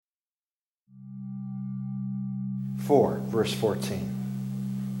For, verse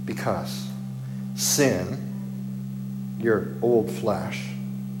 14, because sin, your old flesh,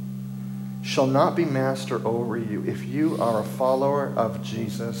 shall not be master over you. If you are a follower of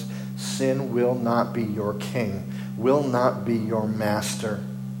Jesus, sin will not be your king, will not be your master.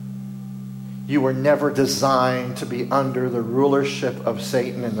 You were never designed to be under the rulership of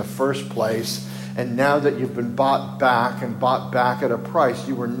Satan in the first place. And now that you've been bought back and bought back at a price,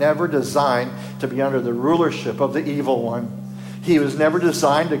 you were never designed to be under the rulership of the evil one. He was never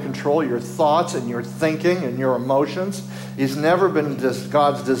designed to control your thoughts and your thinking and your emotions. He's never been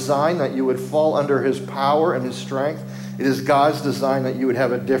God's design that you would fall under his power and his strength. It is God's design that you would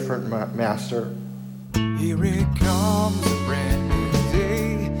have a different master. Here it comes, a brand new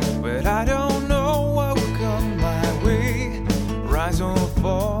day, but I don't know what will come my way. Rise or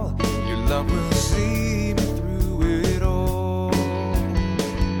fall, your love will see me through it all.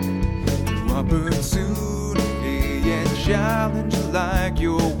 New opportunity and challenge like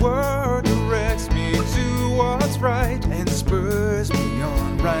your word directs me to what's right and spurs me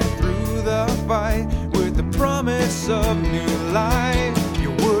on right through the fight with the promise of new life.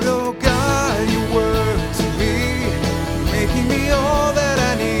 Your word, oh God, your word to me, making me all that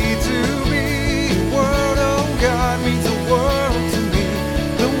I need to be. Your word, oh God, means the world to me,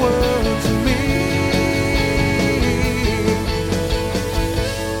 the world to me.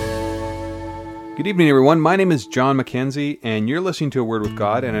 Good evening, everyone. My name is John Mackenzie, and you're listening to A Word with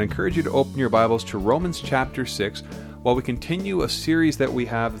God, and I encourage you to open your Bibles to Romans chapter 6 while we continue a series that we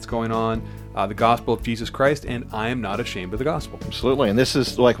have that's going on, the Gospel of Jesus Christ, and I am not ashamed of the Gospel. Absolutely, and this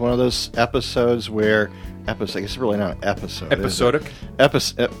is like one of those episodes where, I guess it's really not an episode. Episodic?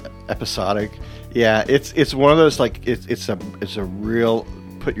 Episodic. Yeah, it's one of those, like, it's a real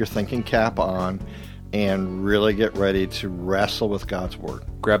put your thinking cap on and really get ready to wrestle with God's Word.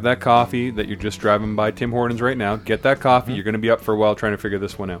 Grab that coffee that you're just driving by Tim Hortons right now. Get that coffee. Mm-hmm. You're going to be up for a while trying to figure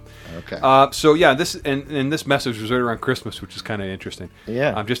this one out. Okay. So yeah, this message was right around Christmas, which is kind of interesting.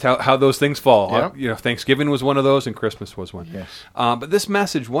 Yeah. Just how those things fall. Yeah. Thanksgiving was one of those, and Christmas was one. Yes. But this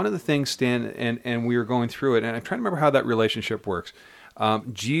message, one of the things, Stan, and we were going through it, and I'm trying to remember how that relationship works.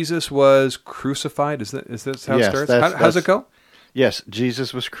 Jesus was crucified. Is that how it starts? How's it go? Yes,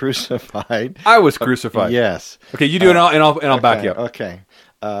 Jesus was crucified. I was crucified. Yes. Okay, you do it, and I'll back you up. Okay.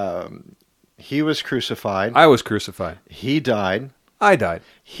 He was crucified. I was crucified. He died. I died.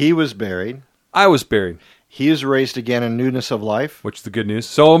 He was buried. I was buried. He is raised again in newness of life. Which is the good news.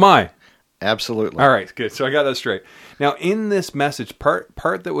 So am I. Absolutely. All right, good. So I got that straight. Now, in this message, part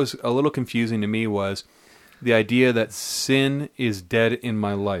that was a little confusing to me was the idea that sin is dead in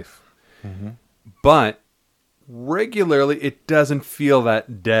my life. Mm-hmm. But regularly, it doesn't feel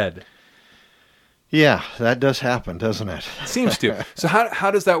that dead. Yeah, that does happen, doesn't it? It seems to. So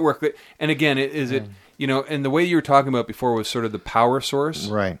how does that work? And again, is it, and the way you were talking about before was sort of the power source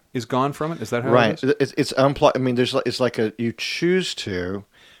right. is gone from it? Is that how right. it is? It's unplugged. I mean, it's like you choose to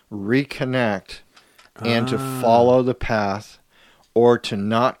reconnect and to follow the path or to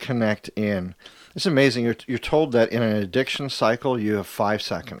not connect in. It's amazing. You're told that in an addiction cycle, you have 5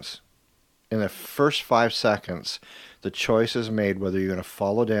 seconds. In the first 5 seconds, the choice is made whether you're going to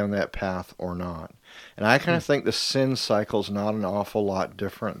follow down that path or not. And I kind of think the sin cycle is not an awful lot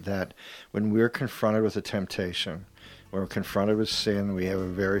different, that when we're confronted with a temptation, when we're confronted with sin, we have a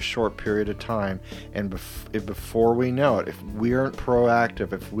very short period of time, and before we know it, if we aren't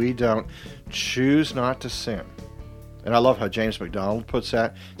proactive, if we don't choose not to sin, and I love how James MacDonald puts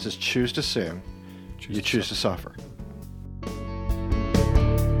that, he says, choose to sin, you choose to suffer.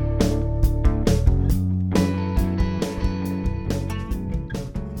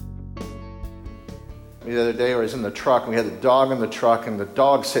 The other day I was in the truck, and we had the dog in the truck, and the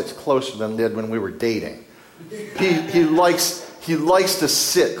dog sits closer than did when we were dating. He likes to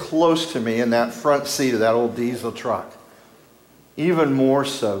sit close to me in that front seat of that old diesel truck. Even more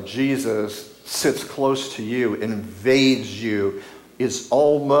so, Jesus sits close to you, invades you, is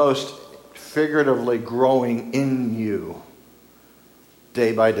almost figuratively growing in you,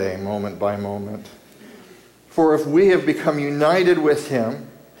 day by day, moment by moment. For if we have become united with him,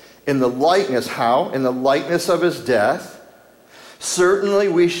 in the likeness, how? In the likeness of his death. Certainly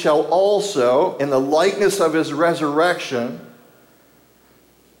we shall also, in the likeness of his resurrection,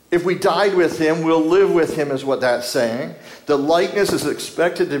 if we died with him, we'll live with him, is what that's saying. The likeness is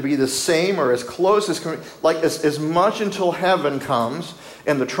expected to be the same or as close as much until heaven comes,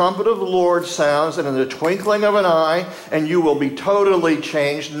 and the trumpet of the Lord sounds, and in the twinkling of an eye, and you will be totally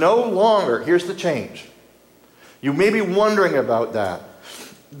changed. No longer, here's the change. You may be wondering about that.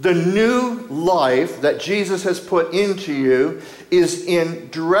 The new life that Jesus has put into you is in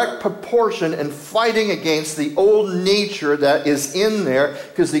direct proportion and fighting against the old nature that is in there,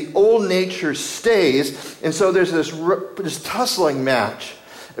 because the old nature stays. And so there's this tussling match.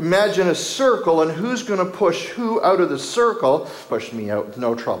 Imagine a circle, and who's going to push who out of the circle? Push me out,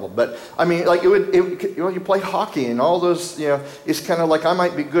 no trouble. But I mean, like you play hockey and all those. It's kind of like I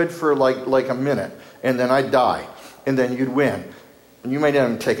might be good for like a minute, and then I'd die, and then you'd win, and you might not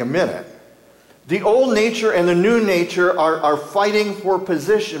even take a minute. The old nature and the new nature are fighting for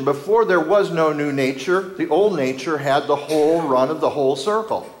position. Before there was no new nature, the old nature had the whole run of the whole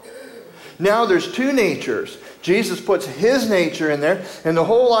circle. Now there's two natures. Jesus puts his nature in there, and the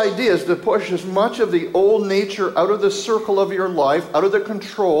whole idea is to push as much of the old nature out of the circle of your life, out of the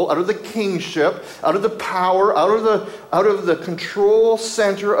control, out of the kingship, out of the power, out of the control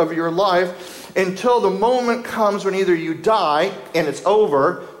center of your life, until the moment comes when either you die and it's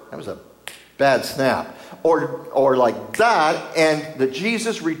over. That was a bad snap. Or like that, and that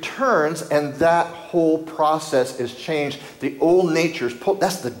Jesus returns, and that whole process is changed. The old nature's pulled.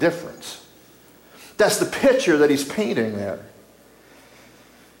 That's the difference. That's the picture that he's painting there.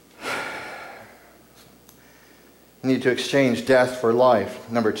 You need to exchange death for life.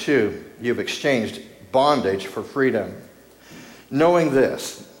 Number 2, you've exchanged bondage for freedom. Knowing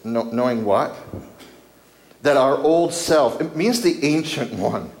this, knowing what? That our old self, it means the ancient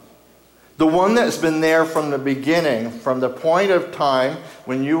one. The one that's been there from the beginning, from the point of time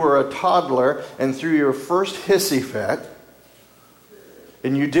when you were a toddler and through your first hissy fit,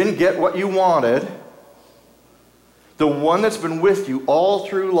 and you didn't get what you wanted. The one that's been with you all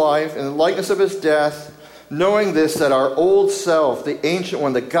through life in the likeness of his death, knowing this, that our old self, the ancient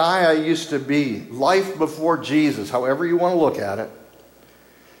one, the guy I used to be, life before Jesus, however you want to look at it.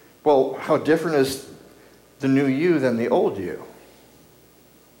 Well, how different is the new you than the old you?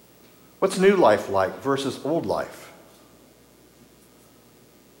 What's new life like versus old life?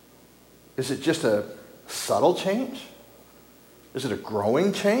 Is it just a subtle change? Is it a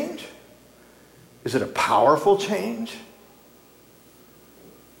growing change? Is it a powerful change?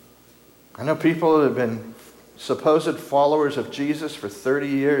 I know people that have been supposed followers of Jesus for 30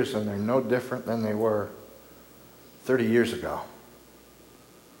 years, and they're no different than they were 30 years ago.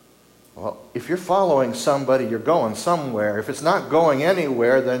 Well, if you're following somebody, you're going somewhere. If it's not going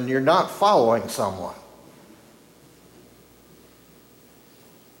anywhere, then you're not following someone.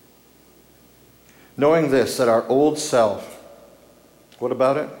 Knowing this, that our old self, what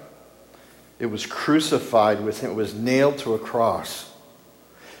about it? It was crucified with him. It was nailed to a cross.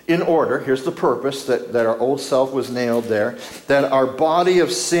 In order, here's the purpose that our old self was nailed there, that our body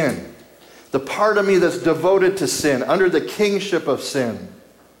of sin, the part of me that's devoted to sin, under the kingship of sin,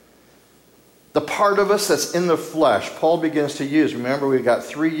 the part of us that's in the flesh, Paul begins to use. Remember, we've got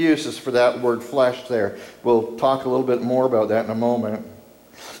 3 uses for that word flesh there. We'll talk a little bit more about that in a moment.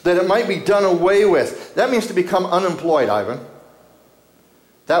 That it might be done away with. That means to become unemployed, Ivan.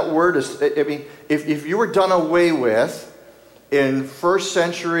 That word is, I mean, if you were done away with in first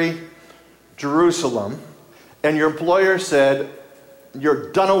century Jerusalem, and your employer said,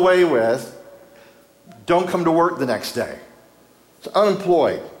 you're done away with, don't come to work the next day. It's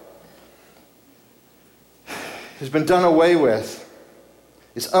unemployed. Has been done away with.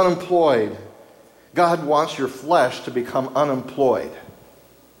 Is unemployed. God wants your flesh to become unemployed.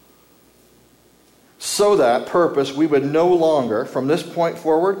 So that purpose, we would no longer, from this point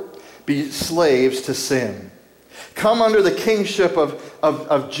forward, be slaves to sin. Come under the kingship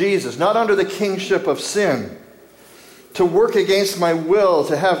of Jesus, not under the kingship of sin. To work against my will,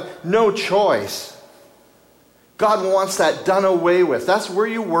 to have no choice. God wants that done away with. That's where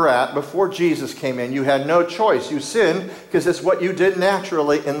you were at before Jesus came in. You had no choice. You sinned because it's what you did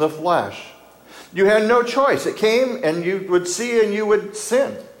naturally in the flesh. You had no choice. It came and you would see and you would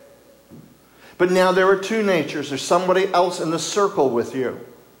sin. But now there are two natures. There's somebody else in the circle with you.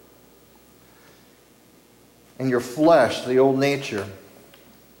 And your flesh, the old nature,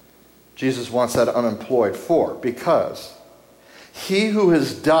 Jesus wants that unemployed for, because he who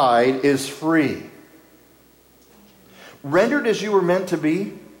has died is free. Rendered as you were meant to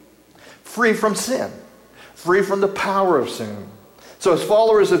be, free from sin, free from the power of sin. So as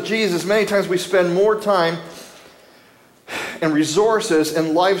followers of Jesus, many times we spend more time and resources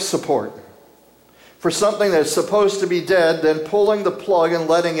in life support for something that's supposed to be dead than pulling the plug and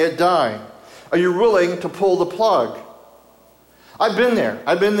letting it die. Are you willing to pull the plug? I've been there.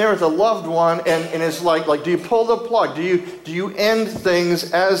 I've been there with a loved one, and it's like, do you pull the plug? Do you end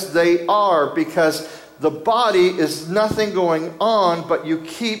things as they are? Because the body is nothing going on, but you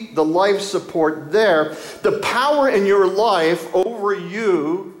keep the life support there. The power in your life over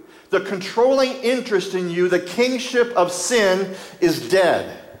you The controlling interest in you, the kingship of sin, is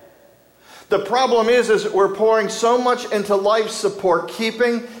dead. The problem is that we're pouring so much into life support,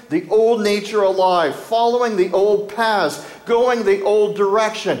 keeping the old nature alive, following the old paths, going the old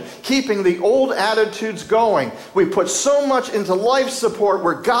direction, keeping the old attitudes going. We put so much into life support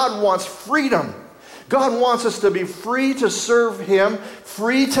where God wants freedom. God wants us to be free to serve Him,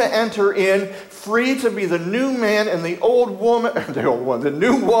 free to enter in, free to be the new man and the old woman, the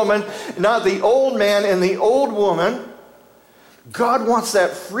new woman, not the old man and the old woman. God wants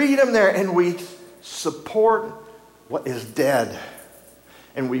that freedom there, and we support what is dead.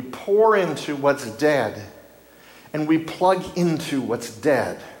 And we pour into what's dead. And we plug into what's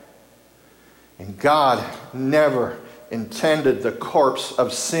dead. And God never intended the corpse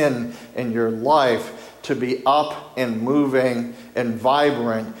of sin in your life to be up and moving and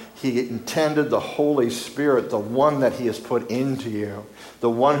vibrant. He intended the Holy Spirit, the one that He has put into you,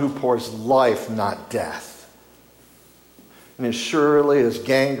 the one who pours life, not death. And as surely as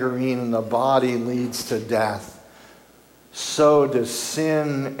gangrene in the body leads to death, so does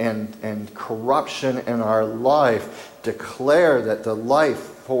sin and corruption in our life declare that the life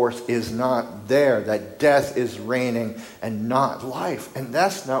force is not there, that death is reigning and not life. And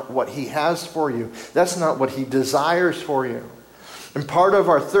that's not what He has for you. That's not what He desires for you. And part of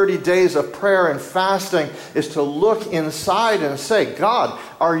our 30 days of prayer and fasting is to look inside and say, God,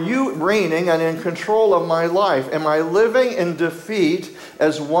 are you reigning and in control of my life? Am I living in defeat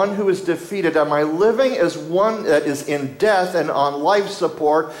as one who is defeated? Am I living as one that is in death and on life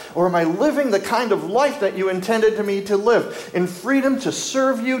support? Or am I living the kind of life that you intended me to live? In freedom to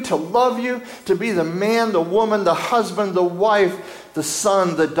serve you, to love you, to be the man, the woman, the husband, the wife, the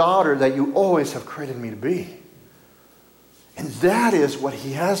son, the daughter that you always have created me to be. And that is what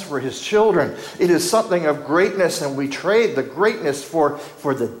He has for His children. It is something of greatness, and we trade the greatness for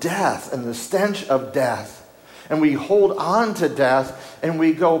the death and the stench of death. And we hold on to death, and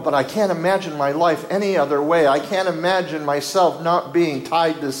we go, but I can't imagine my life any other way. I can't imagine myself not being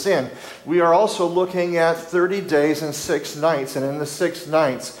tied to sin. We are also looking at 30 days and 6 nights. And in the 6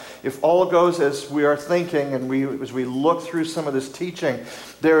 nights, if all goes as we are thinking, and as we look through some of this teaching,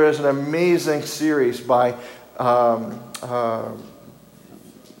 there is an amazing series by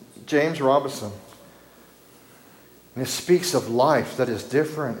James Robison. And it speaks of life that is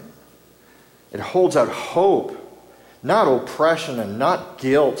different. It holds out hope, not oppression and not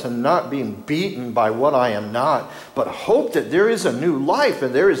guilt and not being beaten by what I am not, but hope that there is a new life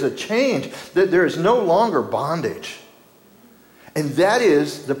and there is a change, that there is no longer bondage. And that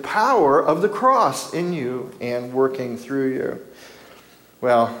is the power of the cross in you and working through you.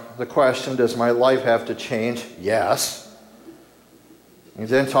 Well, the question, does my life have to change? Yes. He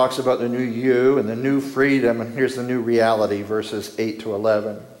then talks about the new you and the new freedom, and here's the new reality, verses 8 to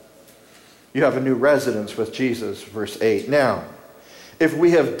 11. You have a new residence with Jesus, verse 8. Now, if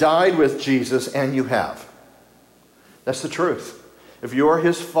we have died with Jesus, and you have, that's the truth. If you are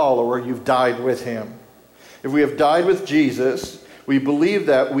His follower, you've died with Him. If we have died with Jesus, we believe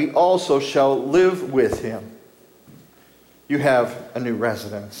that we also shall live with Him. You have a new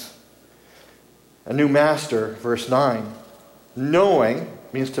residence. A new master, verse 9. Knowing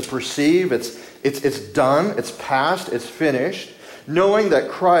means to perceive. It's done. It's past. It's finished. Knowing that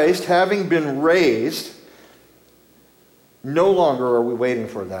Christ, having been raised, no longer are we waiting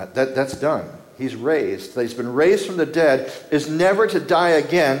for that. That's done. He's raised. He's been raised from the dead, is never to die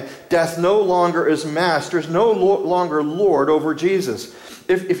again. Death no longer is master, is no longer Lord over Jesus.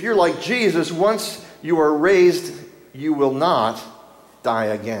 If you're like Jesus, once you are raised, you will not die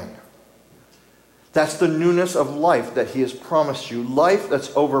again. That's the newness of life that He has promised you. Life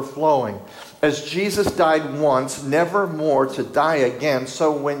that's overflowing. As Jesus died once, never more to die again.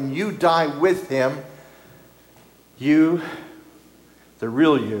 So when you die with Him, you, the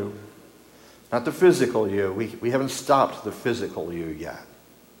real you, not the physical you. We haven't stopped the physical you yet.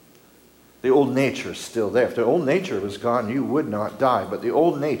 The old nature is still there. If the old nature was gone, you would not die. But the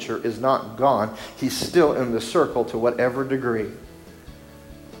old nature is not gone. He's still in the circle to whatever degree.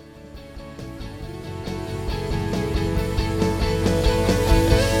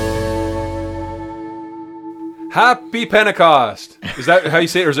 Happy Pentecost. Is that how you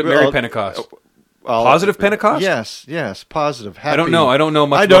say it, or is it Merry Pentecost? Positive Pentecost? Yes, positive. Happy. I don't know. I don't know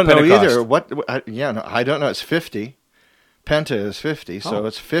much I about don't know Pentecost. either. I don't know. It's 50. Penta is 50, so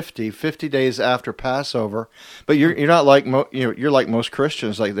it's 50 days after Passover. But you're not like you're like most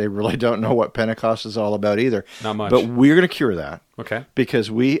Christians, like they really don't know what Pentecost is all about either. Not much. But we're going to cure that. Okay. Because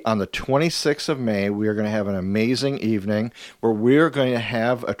on the 26th of May, we are going to have an amazing evening where we're going to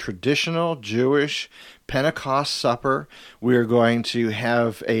have a traditional Jewish Pentecost supper. We're going to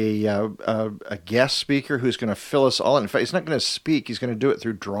have a guest speaker who's going to fill us all in. In fact, he's not going to speak. He's going to do it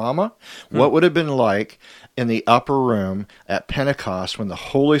through drama. What would it have been like in the upper room at Pentecost when the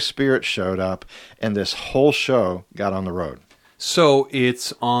Holy Spirit showed up and this whole show got on the road? So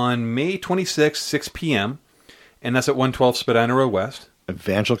it's on May 26th, 6 p.m., and that's at 112 Spadina Road West.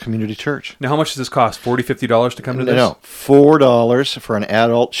 Evangel Community Church. Now, how much does this cost? $40, $50 to come to this? No, $4 for an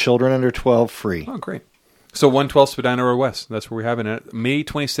adult, children under 12 free. Oh, great. So 112 Spadina Road West. That's where we have it at May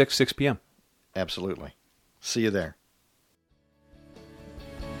 26th, 6 p.m. Absolutely. See you there.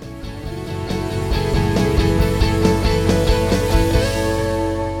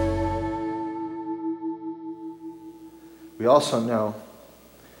 We also know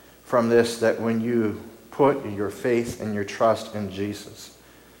from this that when you put your faith and your trust in Jesus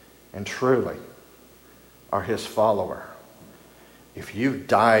and truly are his follower, if you've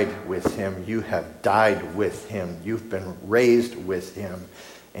died with him, you have died with him. You've been raised with him,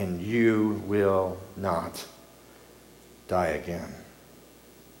 and you will not die again.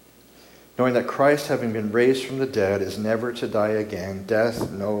 Knowing that Christ, having been raised from the dead, is never to die again,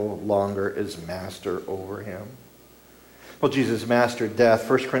 death no longer is master over him. Well, Jesus mastered death.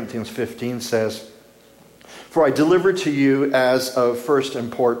 1 Corinthians 15 says, "For I delivered to you as of first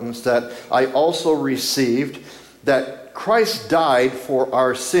importance that I also received that Christ died for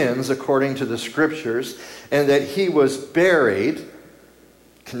our sins according to the Scriptures, and that he was buried,"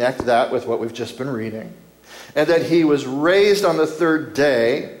 connect that with what we've just been reading, "and that he was raised on the third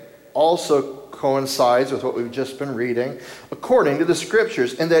day," also coincides with what we've just been reading, "according to the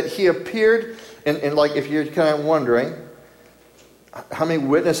Scriptures, and that he appeared," and like if you're kind of wondering, how many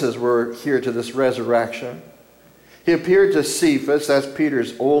witnesses were here to this resurrection? He appeared to Cephas, that's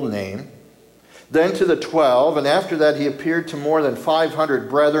Peter's old name, then to the 12, and after that he appeared to more than 500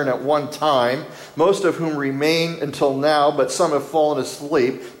 brethren at one time, most of whom remain until now, but some have fallen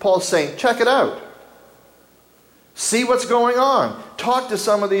asleep. Paul's saying, check it out. See what's going on. Talk to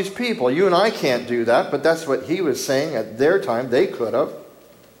some of these people. You and I can't do that, but that's what he was saying at their time. They could have.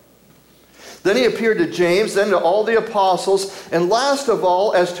 Then he appeared to James, then to all the apostles, and last of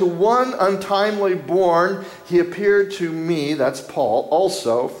all, as to one untimely born, he appeared to me, that's Paul,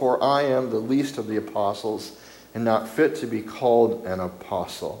 also, for I am the least of the apostles, and not fit to be called an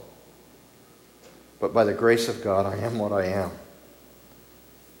apostle. But by the grace of God, I am what I am.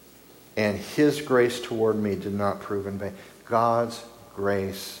 And his grace toward me did not prove in vain. God's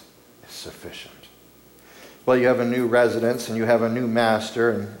grace is sufficient. Well, you have a new residence, and you have a new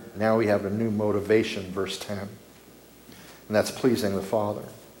master, and now we have a new motivation, verse 10. And that's pleasing the Father.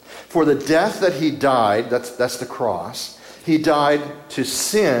 For the death that he died, that's the cross, he died to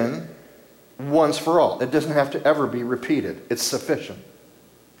sin once for all. It doesn't have to ever be repeated. It's sufficient.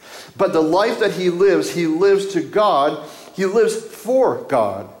 But the life that he lives to God. He lives for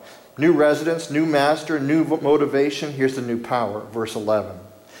God. New residence, new master, new motivation. Here's the new power, verse 11.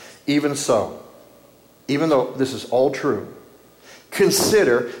 Even so, even though this is all true,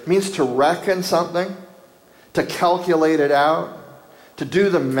 consider means to reckon something, to calculate it out, to do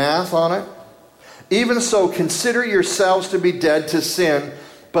the math on it. Even so, consider yourselves to be dead to sin,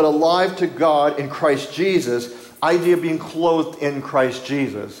 but alive to God in Christ Jesus. Idea of being clothed in Christ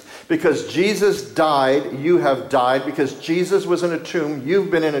Jesus. Because Jesus died, you have died. Because Jesus was in a tomb,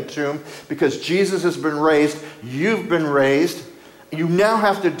 you've been in a tomb. Because Jesus has been raised, you've been raised. You now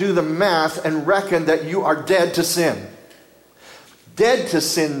have to do the math and reckon that you are dead to sin. Dead to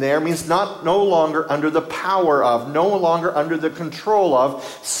sin there means no longer under the power of, no longer under the control of.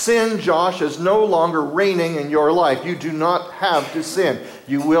 Sin, Josh, is no longer reigning in your life. You do not have to sin.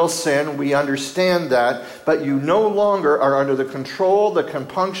 You will sin, we understand that, but you no longer are under the control, the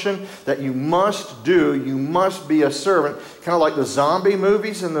compunction that you must do. You must be a servant. Kind of like the zombie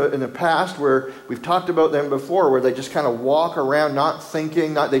movies in the past, where we've talked about them before, where they just kind of walk around not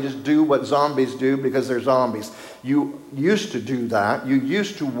thinking, they just do what zombies do because they're zombies. You used to do that. You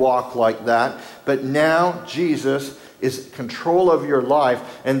used to walk like that. But now Jesus is in control of your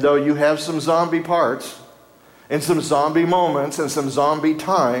life. And though you have some zombie parts and some zombie moments and some zombie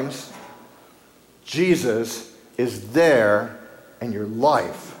times, Jesus is there and your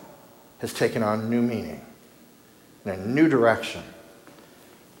life has taken on new meaning and a new direction.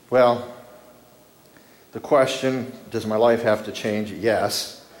 Well, the question, does my life have to change?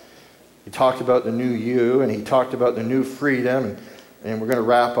 Yes. He talked about the new you, and he talked about the new freedom, and we're going to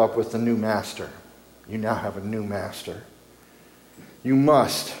wrap up with the new master. You now have a new master. You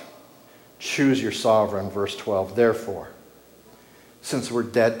must choose your sovereign, verse 12. Therefore, since we're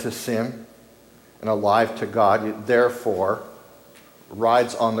dead to sin and alive to God, therefore,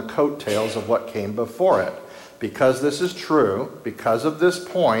 rides on the coattails of what came before it. Because this is true, because of this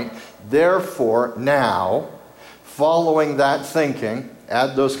point, therefore now, following that thinking,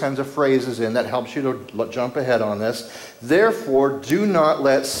 add those kinds of phrases in, that helps you to jump ahead on this. Therefore, do not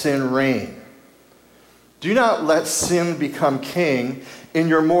let sin reign. Do not let sin become king in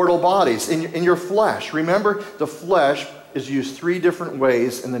your mortal bodies, in your flesh. Remember, the flesh is used 3 different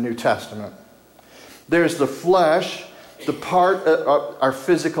ways in the New Testament. There's the flesh, the part of our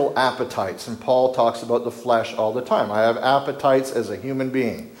physical appetites. And Paul talks about the flesh all the time. I have appetites as a human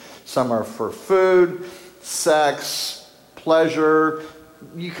being. Some are for food, sex, pleasure.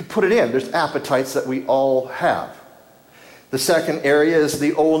 You could put it in. There's appetites that we all have. The second area is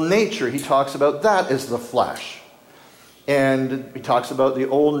the old nature. He talks about that as the flesh. And he talks about the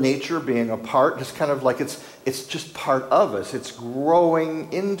old nature being a part, just kind of like it's just part of us. It's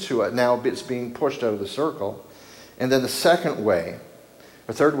growing into it. Now it's being pushed out of the circle. And then the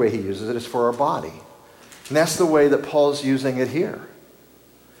third way he uses it is for our body. And that's the way that Paul's using it here.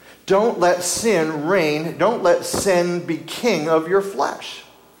 Don't let sin reign. Don't let sin be king of your flesh.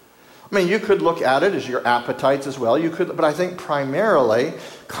 I mean, you could look at it as your appetites as well. But I think primarily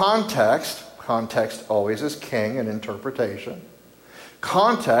context always is king in interpretation.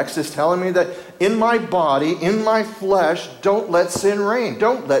 Context is telling me that in my body, in my flesh, don't let sin reign.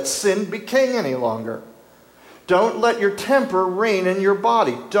 Don't let sin be king any longer. Don't let your temper reign in your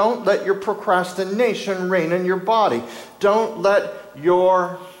body. Don't let your procrastination reign in your body. Don't let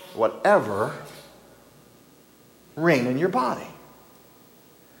your whatever reign in your body.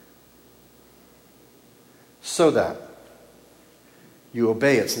 So that you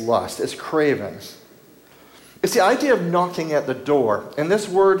obey its lust, its cravings. It's the idea of knocking at the door. And this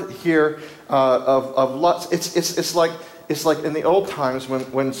word here of lust, it's like in the old times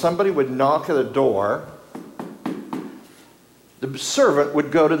when somebody would knock at a door, the servant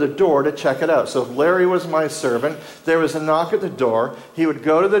would go to the door to check it out. So if Larry was my servant, there was a knock at the door. He would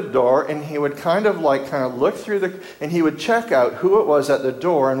go to the door and he would kind of look through and he would check out who it was at the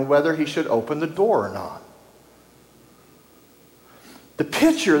door and whether he should open the door or not. The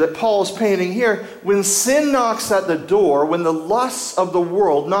picture that Paul is painting here, when sin knocks at the door, when the lusts of the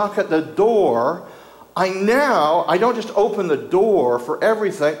world knock at the door, I don't just open the door for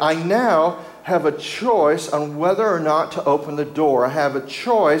everything. I now have a choice on whether or not to open the door. I have a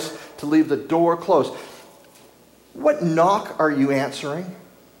choice to leave the door closed. What knock are you answering?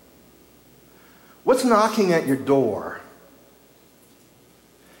 What's knocking at your door?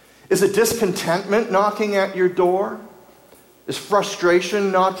 Is it discontentment knocking at your door? Is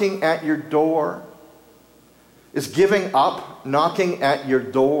frustration knocking at your door? Is giving up knocking at your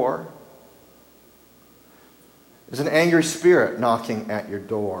door? Is an angry spirit knocking at your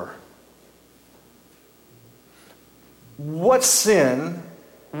door? What sin,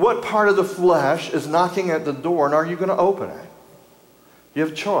 what part of the flesh is knocking at the door, and are you going to open it? You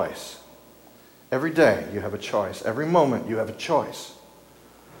have a choice. Every day you have a choice. Every moment you have a choice.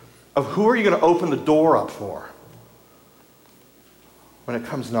 Of who are you going to open the door up for when it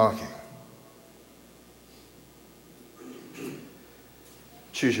comes knocking?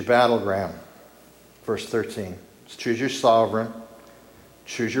 Choose your battleground. Verse 13. Choose your sovereign.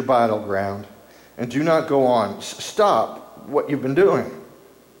 Choose your battleground. And do not go on. Stop what you've been doing.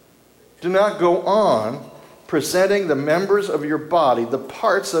 Do not go on presenting the members of your body, the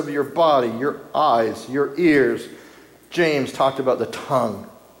parts of your body, your eyes, your ears. James talked about the tongue.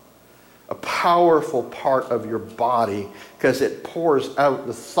 A powerful part of your body because it pours out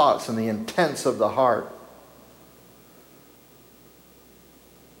the thoughts and the intents of the heart.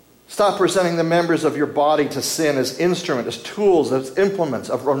 Stop presenting the members of your body to sin as instruments, as tools, as implements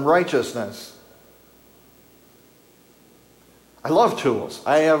of unrighteousness. I love tools.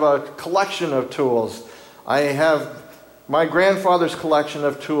 I have a collection of tools. I have my grandfather's collection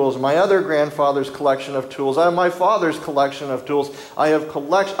of tools, my other grandfather's collection of tools. I have my father's collection of tools. I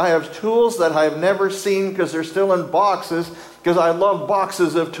have tools that I have never seen because they're still in boxes because I love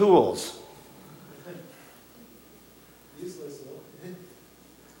boxes of tools.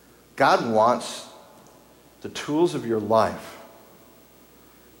 God wants the tools of your life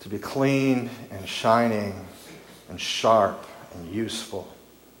to be clean and shining and sharp and useful.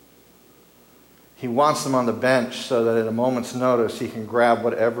 He wants them on the bench so that at a moment's notice he can grab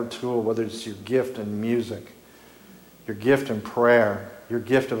whatever tool, whether it's your gift in music, your gift in prayer, your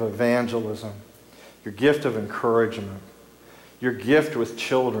gift of evangelism, your gift of encouragement, your gift with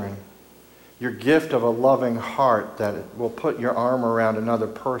children, your gift of a loving heart that will put your arm around another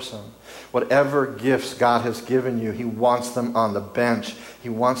person. Whatever gifts God has given you, he wants them on the bench. He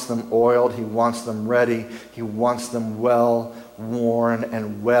wants them oiled. He wants them ready. He wants them well worn,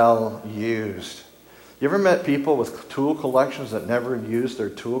 and well used. You ever met people with tool collections that never used their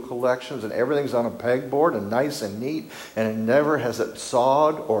tool collections, and everything's on a pegboard and nice and neat, and it never has it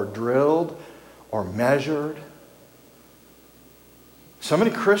sawed or drilled or measured? So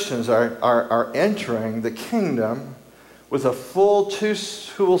many Christians are entering the kingdom with a full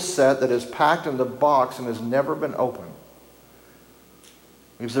tool set that is packed in the box and has never been opened,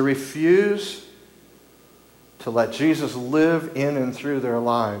 because they refuse to let Jesus live in and through their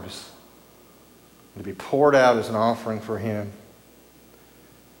lives, to be poured out as an offering for Him.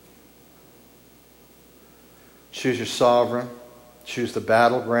 Choose your sovereign. Choose the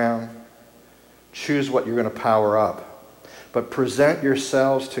battleground. Choose what you're going to power up. But present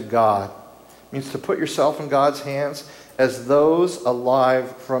yourselves to God. It means to put yourself in God's hands as those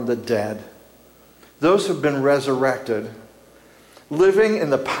alive from the dead. Those who have been resurrected, living in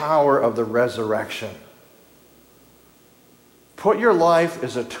the power of the resurrection. Put your life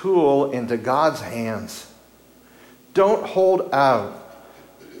as a tool into God's hands. Don't hold out.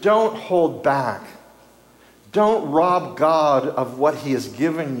 Don't hold back. Don't rob God of what He has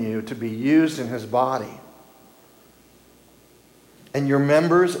given you to be used in His body. And your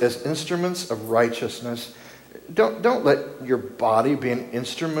members as instruments of righteousness. Don't let your body be an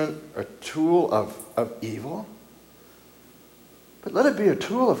instrument, a tool of evil. But let it be a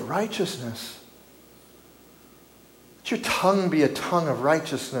tool of righteousness. Let your tongue be a tongue of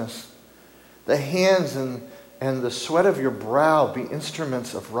righteousness. The hands and the sweat of your brow be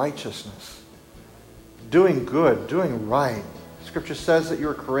instruments of righteousness. Doing good, doing right. Scripture says that you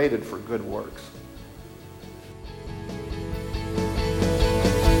were created for good works.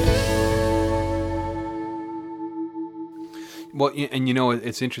 Well, and you know,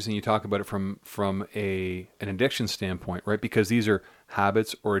 it's interesting you talk about it from an addiction standpoint, right? Because these are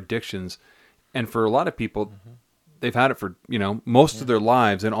habits or addictions. And for a lot of people, they've had it for, most of their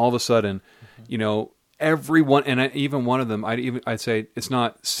lives, and all of a sudden, everyone, and even one of them, I'd say it's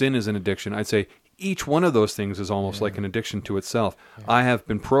not sin is an addiction. I'd say each one of those things is almost like an addiction to itself. I have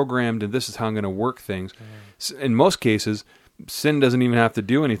been programmed, and this is how I'm going to work things. In most cases, sin doesn't even have to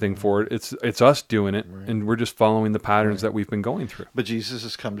do anything for it. It's us doing it, and we're just following the patterns that we've been going through. But Jesus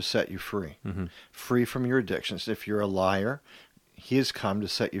has come to set you free, free from your addictions. If you're a liar, He has come to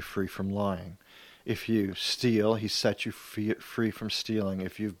set you free from lying. If you steal, He set you free from stealing.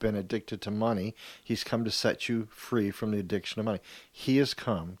 If you've been addicted to money, He's come to set you free from the addiction of money. He has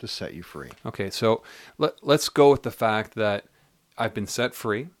come to set you free. Okay, so let's go with the fact that I've been set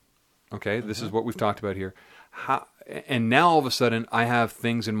free. Okay, this is what we've talked about here. And now all of a sudden I have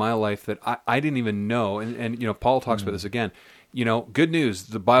things in my life that I didn't even know. And Paul talks about this again. Good news,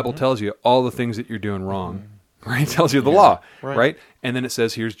 the Bible tells you all the things that you're doing wrong. Right? It tells you the law, right? And then it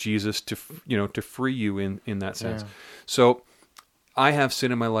says, here's Jesus to free you in that sense. Yeah. So I have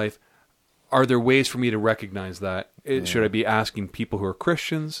sin in my life. Are there ways for me to recognize that? Should I be asking people who are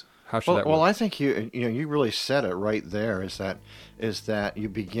Christians? How should that work? Well, I think you really said it right there, is that you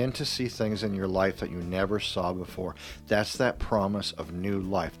begin to see things in your life that you never saw before. That's that promise of new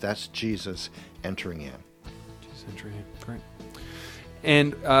life. That's Jesus entering in. Jesus entering in. Great.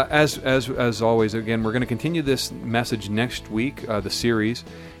 And as always, again, we're going to continue this message next week, the series,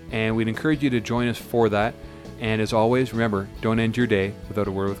 and we'd encourage you to join us for that. And as always, remember, don't end your day without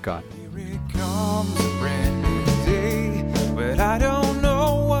a word with God. Here it comes, a brand new day, but I don't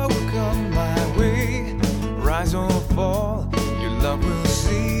know what will come my way. Rise or fall, your love will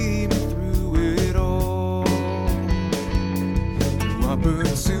see me through it all. Through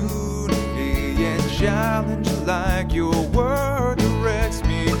opportunity and challenge, like your word directs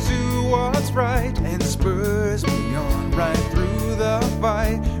me to what's right and spurs me on right through the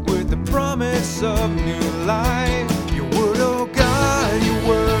fight with the promise of